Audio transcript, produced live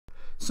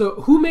So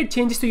who made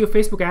changes to your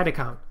Facebook ad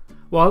account?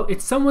 Well,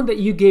 it's someone that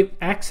you gave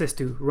access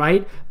to,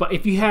 right? But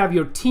if you have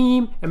your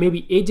team and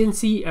maybe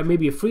agency and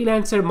maybe a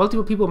freelancer,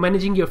 multiple people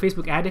managing your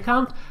Facebook ad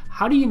account,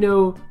 how do you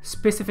know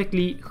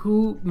specifically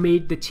who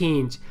made the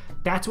change?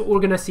 That's what we're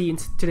gonna see in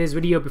today's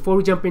video. Before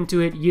we jump into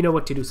it, you know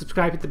what to do.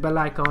 Subscribe, hit the bell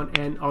icon,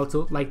 and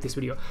also like this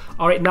video.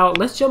 All right, now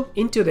let's jump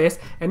into this.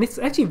 And it's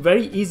actually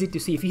very easy to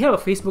see. If you have a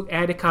Facebook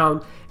ad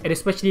account, and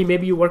especially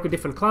maybe you work with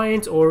different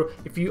clients, or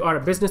if you are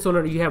a business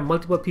owner, you have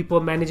multiple people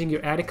managing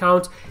your ad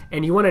accounts,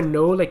 and you wanna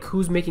know like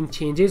who's making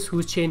changes,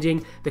 who's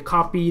changing the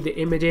copy, the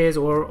images,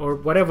 or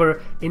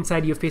whatever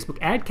inside your Facebook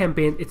ad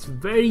campaign, it's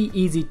very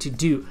easy to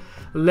do.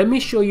 Let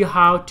me show you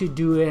how to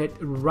do it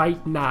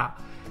right now.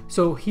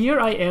 So here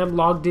I am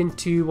logged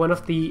into one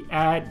of the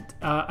ad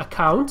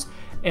accounts,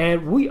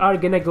 and we are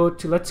gonna go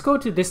to, let's go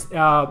to this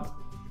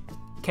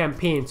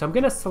campaign. So I'm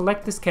gonna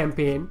select this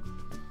campaign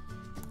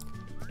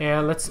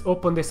and let's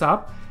open this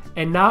up.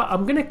 And now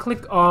I'm gonna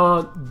click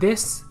on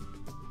this.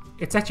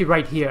 It's actually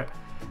right here.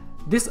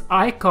 This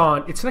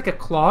icon, it's like a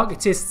clock.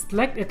 It says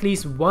select at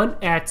least one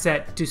ad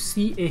set to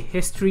see a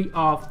history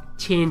of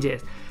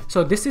changes.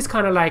 So this is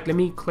kind of like, let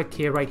me click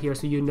here, right here,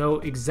 so you know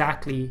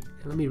exactly.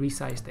 Let me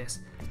resize this.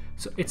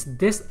 So it's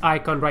this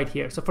icon right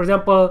here. So for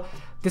example,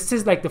 this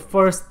is like the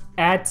first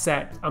ad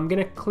set. I'm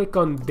gonna click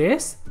on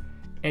this,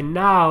 and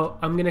now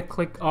I'm gonna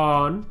click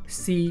on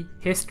see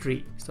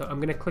history. So I'm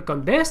gonna click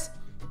on this,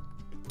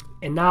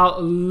 and now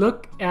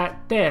look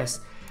at this.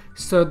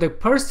 So the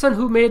person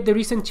who made the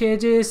recent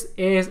changes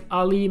is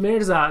Ali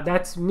Mirza.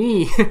 That's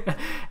me.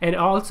 And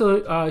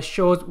also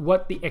shows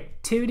what the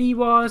activity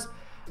was,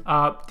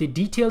 the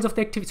details of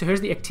the activity. So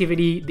here's the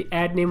activity, the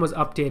ad name was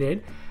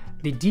updated,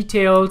 the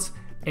details,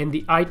 and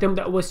the item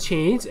that was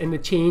changed, and the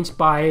change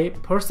by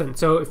person.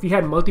 So if you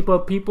had multiple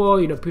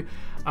people, you know,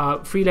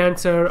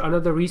 freelancer,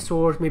 another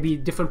resource, maybe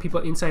different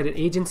people inside an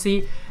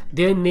agency,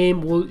 their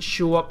name will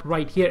show up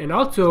right here. And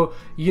also,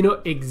 you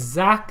know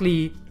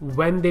exactly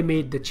when they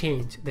made the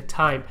change, the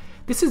time.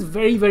 This is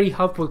very, very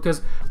helpful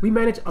because we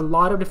manage a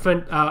lot of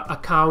different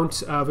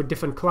accounts with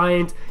different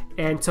clients,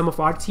 and some of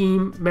our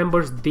team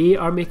members, they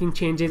are making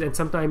changes, and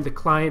sometimes the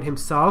client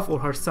himself or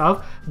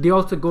herself, they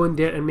also go in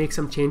there and make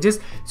some changes.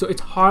 So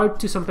it's hard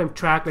to sometimes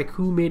track like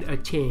who made a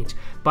change,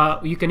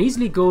 but you can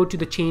easily go to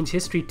the change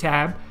history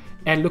tab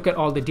and look at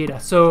all the data.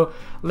 So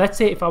let's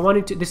say if I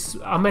wanted to, this,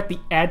 I'm at the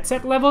ad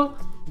set level,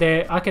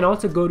 there I can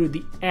also go to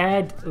the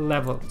ad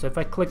level. So if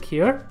I click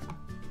here,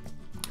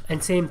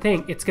 and same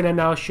thing, it's gonna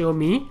now show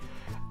me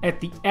at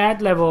the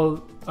ad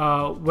level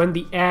when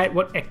the ad,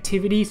 what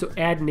activity, so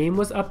ad name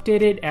was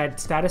updated, ad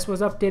status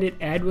was updated,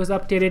 ad was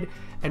updated,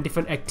 and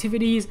different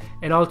activities,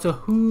 and also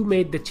who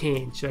made the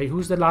change, right?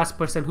 Who's the last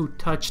person who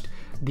touched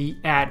the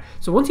ad.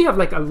 So once you have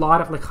like a lot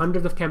of like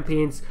hundreds of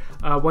campaigns,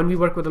 when we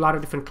work with a lot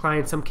of different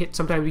clients,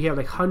 sometimes we have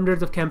like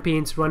hundreds of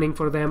campaigns running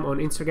for them on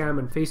Instagram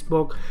and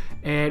Facebook,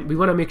 and we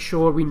want to make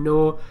sure we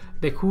know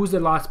like who's the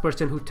last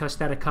person who touched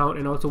that account,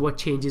 and also what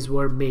changes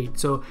were made.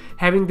 So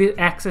having the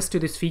access to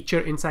this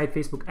feature inside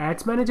Facebook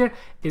Ads Manager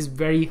is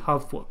very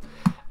helpful.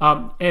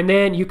 And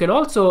then you can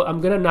also, I'm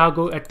gonna now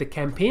go at the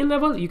campaign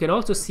level, you can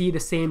also see the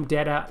same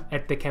data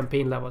at the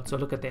campaign level. So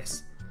look at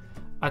this.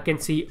 I can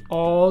see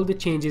all the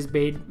changes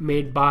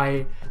made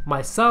by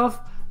myself,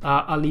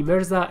 Ali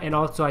Mirza, and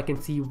also I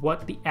can see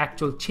what the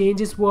actual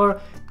changes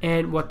were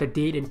and what the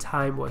date and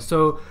time was.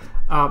 So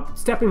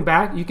stepping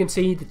back, you can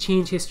see the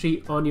change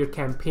history on your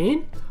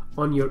campaign,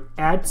 on your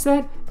ad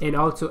set, and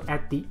also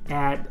at the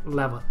ad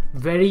level.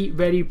 Very,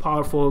 very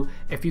powerful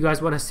if you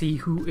guys want to see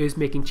who is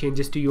making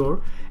changes to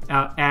your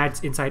ads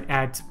inside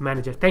Ads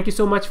Manager. Thank you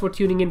so much for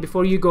tuning in.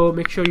 Before you go,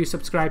 make sure you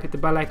subscribe, hit the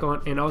bell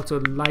icon, and also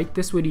like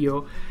this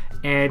video,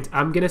 and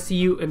I'm gonna see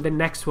you in the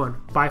next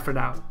one. Bye for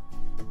now.